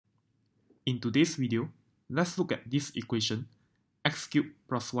In today's video, let's look at this equation x cubed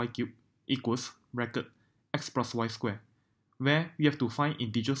plus y cubed equals bracket x plus y squared, where we have to find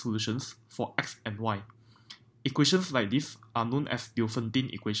integer solutions for x and y. Equations like this are known as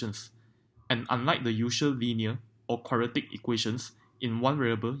Diophantine equations, and unlike the usual linear or quadratic equations in one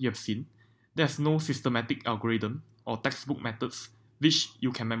variable you have seen, there's no systematic algorithm or textbook methods which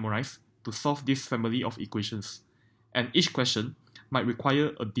you can memorize to solve this family of equations, and each question might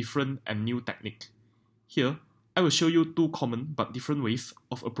require a different and new technique. Here, I will show you two common but different ways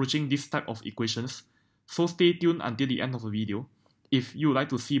of approaching this type of equations, so stay tuned until the end of the video if you would like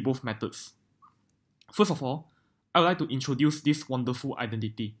to see both methods. First of all, I would like to introduce this wonderful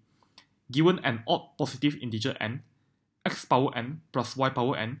identity. Given an odd positive integer n, x power n plus y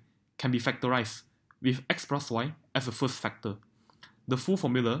power n can be factorized with x plus y as the first factor. The full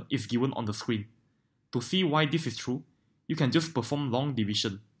formula is given on the screen. To see why this is true, you can just perform long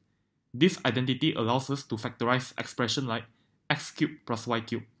division. This identity allows us to factorize expression like x cubed plus y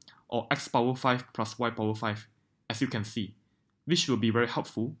cubed or x power 5 plus y power 5, as you can see, which will be very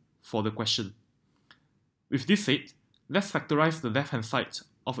helpful for the question. With this said, let's factorize the left-hand side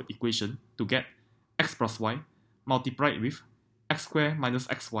of an equation to get x plus y multiplied with x squared minus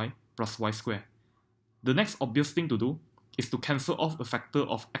xy plus y squared. The next obvious thing to do is to cancel off a factor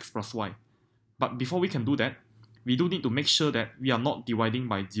of x plus y. But before we can do that, we do need to make sure that we are not dividing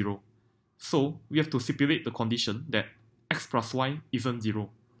by 0. So we have to stipulate the condition that x plus y isn't 0.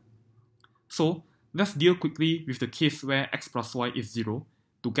 So let's deal quickly with the case where x plus y is 0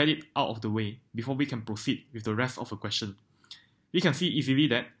 to get it out of the way before we can proceed with the rest of the question. We can see easily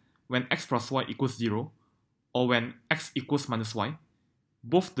that when x plus y equals 0, or when x equals minus y,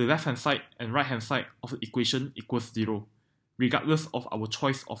 both the left hand side and right hand side of the equation equals 0, regardless of our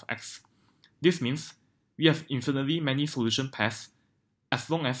choice of x. This means we have infinitely many solution pairs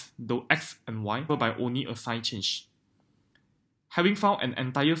as long as the x and y were by only a sign change. Having found an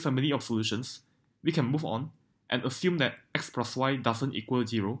entire family of solutions, we can move on and assume that x plus y doesn't equal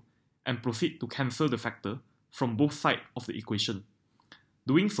 0 and proceed to cancel the factor from both sides of the equation.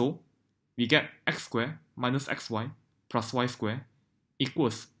 Doing so, we get x squared minus xy plus y squared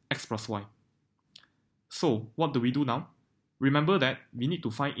equals x plus y. So what do we do now? Remember that we need to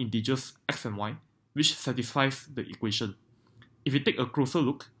find integers x and y which satisfies the equation. If we take a closer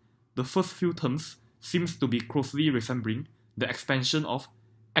look, the first few terms seems to be closely resembling the expansion of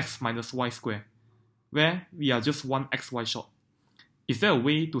x minus y squared, where we are just one xy short. Is there a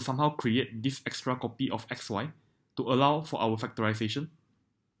way to somehow create this extra copy of xy to allow for our factorization?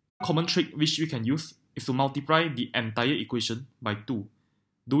 A common trick which we can use is to multiply the entire equation by 2.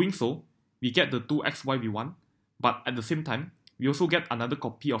 Doing so, we get the 2xy we want, but at the same time, we also get another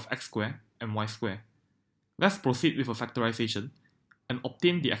copy of x squared and y squared. Let's proceed with a factorization and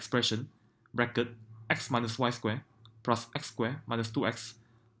obtain the expression bracket x minus y squared plus x squared minus 2x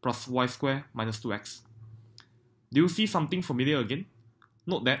plus y squared minus 2x. Do you see something familiar again?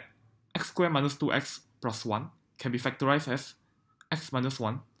 Note that x squared minus 2x plus 1 can be factorized as x minus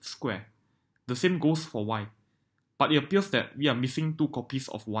 1 squared. The same goes for y, but it appears that we are missing 2 copies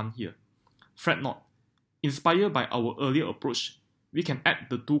of 1 here. Fret not. Inspired by our earlier approach, we can add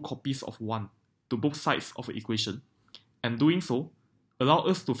the 2 copies of 1 to both sides of the equation, and doing so, allow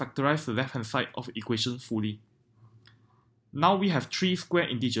us to factorize the left-hand side of the equation fully. Now we have 3 square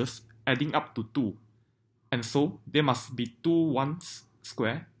integers adding up to 2, and so there must be 2 1s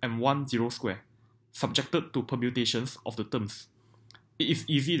square and 1 0 square, subjected to permutations of the terms. It is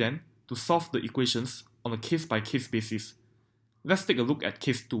easy then to solve the equations on a case-by-case basis. Let's take a look at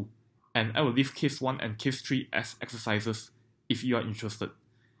case 2, and I will leave case 1 and case 3 as exercises if you are interested.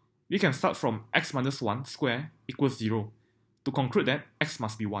 We can start from x minus 1 square equals 0 to conclude that x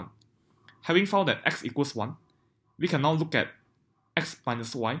must be 1. Having found that x equals 1, we can now look at x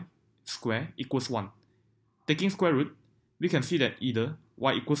minus y square equals 1. Taking square root, we can see that either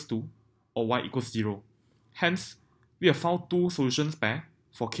y equals 2 or y equals 0. Hence, we have found 2 solutions pair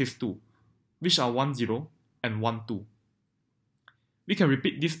for case 2, which are 1 0 and 1 2. We can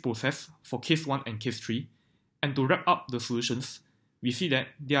repeat this process for case 1 and case 3, and to wrap up the solutions, we see that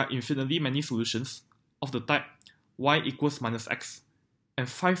there are infinitely many solutions of the type y equals minus x, and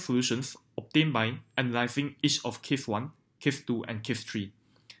 5 solutions obtained by analyzing each of case 1, case 2, and case 3.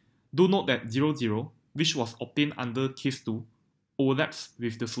 Do note that 0 0, which was obtained under case 2, overlaps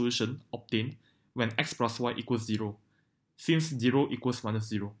with the solution obtained when x plus y equals 0, since 0 equals minus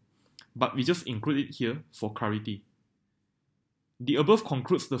 0, but we just include it here for clarity. The above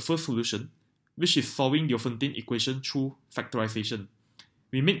concludes the first solution, which is solving the Diophantine equation through factorization.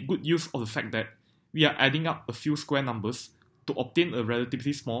 We make good use of the fact that we are adding up a few square numbers to to obtain a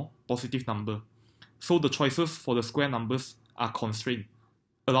relatively small positive number, so the choices for the square numbers are constrained,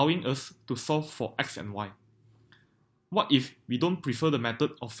 allowing us to solve for x and y. What if we don't prefer the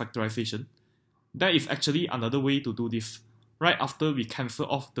method of factorization? There is actually another way to do this, right after we cancel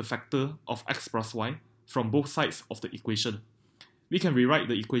off the factor of x plus y from both sides of the equation. We can rewrite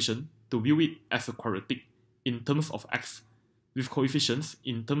the equation to view it as a quadratic in terms of x, with coefficients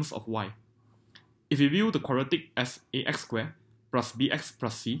in terms of y. If we view the quadratic as ax squared plus bx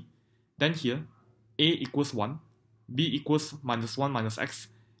plus c, then here a equals 1, b equals minus 1 minus x,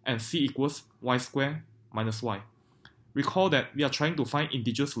 and c equals y squared minus y. Recall that we are trying to find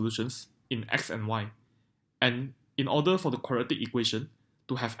integer solutions in x and y, and in order for the quadratic equation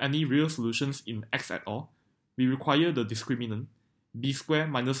to have any real solutions in x at all, we require the discriminant b squared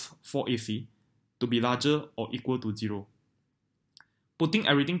minus 4ac to be larger or equal to 0. Putting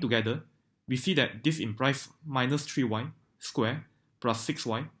everything together, we see that this implies minus 3y squared plus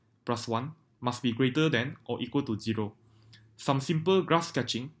 6y plus 1 must be greater than or equal to 0. Some simple graph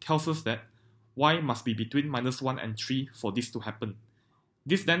sketching tells us that y must be between minus 1 and 3 for this to happen.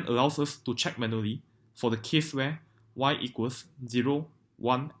 This then allows us to check manually for the case where y equals 0,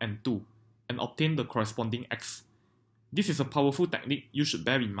 1, and 2 and obtain the corresponding x. This is a powerful technique you should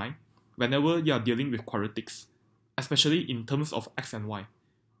bear in mind whenever you are dealing with quadratics, especially in terms of x and y.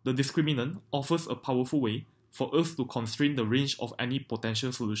 The discriminant offers a powerful way for us to constrain the range of any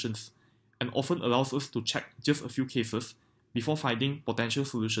potential solutions, and often allows us to check just a few cases before finding potential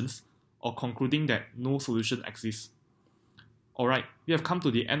solutions or concluding that no solution exists. Alright, we have come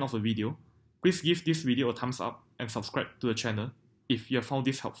to the end of the video. Please give this video a thumbs up and subscribe to the channel if you have found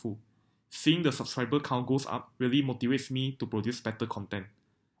this helpful. Seeing the subscriber count goes up really motivates me to produce better content.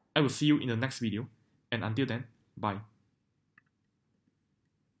 I will see you in the next video, and until then, bye.